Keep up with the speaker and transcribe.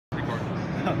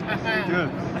Good.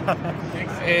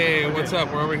 Hey, what's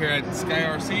up? We're over here at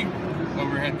Skyrc,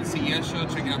 over at the CES show,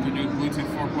 checking out their new Bluetooth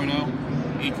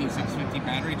 4.0 18650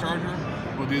 battery charger.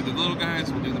 We'll do the little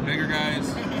guys, we'll do the bigger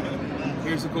guys.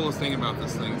 Here's the coolest thing about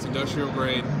this thing. It's industrial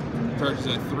grade, charges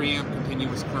at 3 amp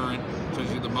continuous current, shows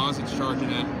you the mods it's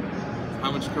charging at,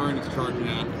 how much current it's charging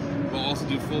at. We'll also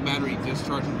do full battery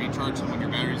discharge and recharge, so when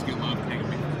your batteries get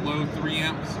low 3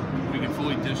 amps, we can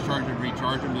fully discharge and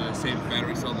recharge them to save the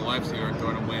battery cell the life, so you aren't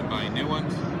throwing them away and buying new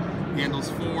ones. Handles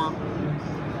 4,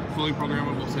 fully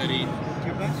programmable SETI,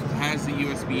 has the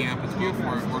USB amp as well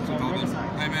for it, works with all this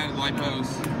iMac, LiPos,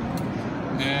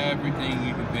 everything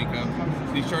you can think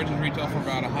of. These chargers retail for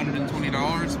about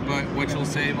 $120, but what you'll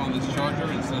save on this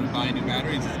charger instead of buying new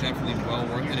batteries is definitely well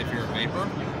worth it if you're a vapor.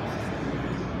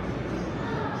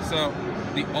 So,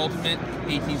 the ultimate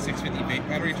 18650 vape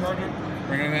battery charger.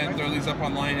 We're going to go ahead and throw these up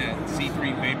online at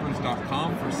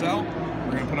c3vapors.com for sale.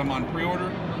 We're going to put them on pre-order.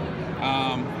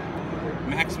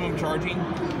 Maximum charging,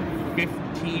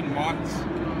 15 watts.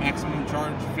 Maximum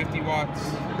charge, 50 watts.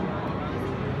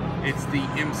 It's the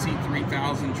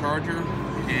MC3000 charger,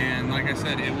 and like I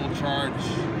said, it will charge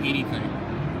anything.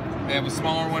 They have a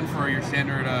smaller one for your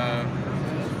standard AA,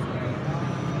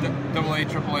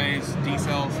 AAAs, D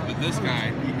cells, but this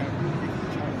guy,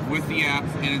 with the app,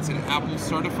 and it's an Apple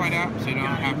certified app, so you don't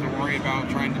have to worry about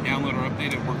trying to download or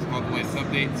update it. It works with all the latest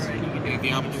updates. You get at the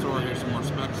Apple Store, there's some more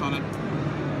specs on it.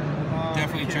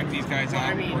 Definitely check these guys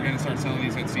out. We're going to start selling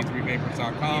these at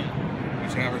c3vapors.com. We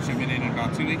should have our shipment in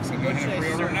about 2 weeks, so go ahead and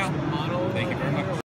pre-order it now. Thank you very much.